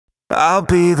I'll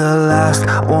be the last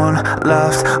one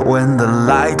left when the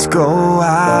lights go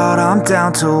out. I'm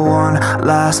down to one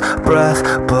last breath,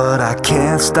 but I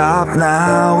can't stop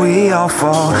now. We all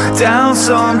fall down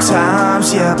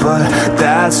sometimes, yeah, but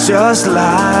that's just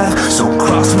life. So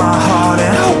cross my heart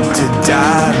and hope to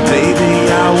die.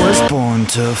 Baby, I was born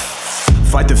to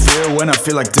fight the fear when I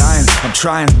feel like dying. I'm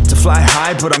trying to fly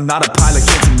high, but I'm not a pilot,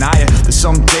 can't deny it. There's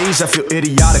some days I feel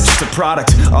idiotic, just a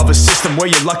product of a system where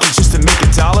you're lucky just to make a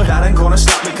dollar. That ain't gonna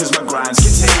stop me cause my grind's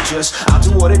contagious. I'll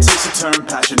do what it takes to turn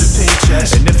passion to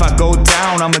paychecks. And if I go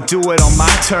down, I'ma do it on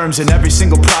my terms. And every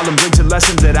single problem brings a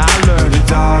lesson that I learned. The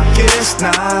darkest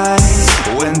nights,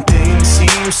 when things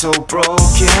seem so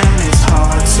broken, it's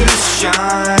hard to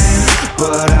shine,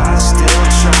 but I still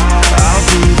try. I'll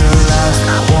be the last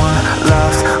one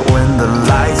left when the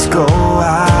lights go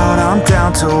out. I'm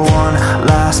down to one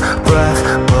last breath,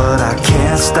 but I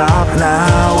can't stop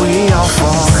now. We all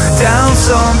fall down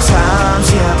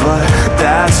sometimes, yeah, but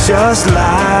that's just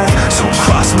life. So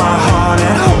cross my heart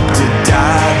and hope to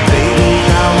die. Baby,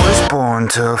 I was born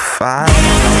to fight.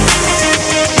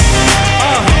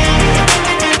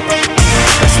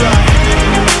 That's right.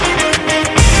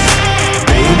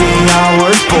 Baby, I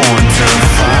was born to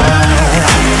fight.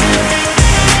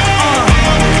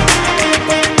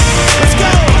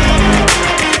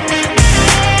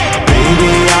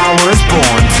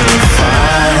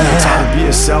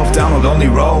 Down a lonely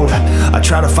road, I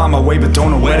try to find my way but don't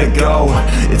know where to go.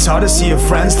 It's hard to see your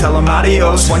friends, tell them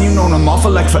adios. When you known them all for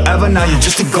like forever, now you're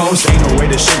just a ghost. Ain't no way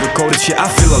to sugarcoat it, shit,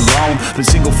 I feel alone. Been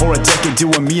single for a decade,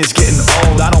 doing me is getting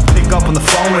old. I don't pick up when the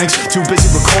phone rings, too busy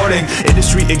recording.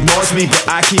 Industry ignores me, but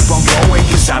I keep on going,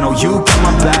 cause I know you got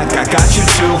my back, I got you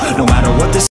too. No matter what this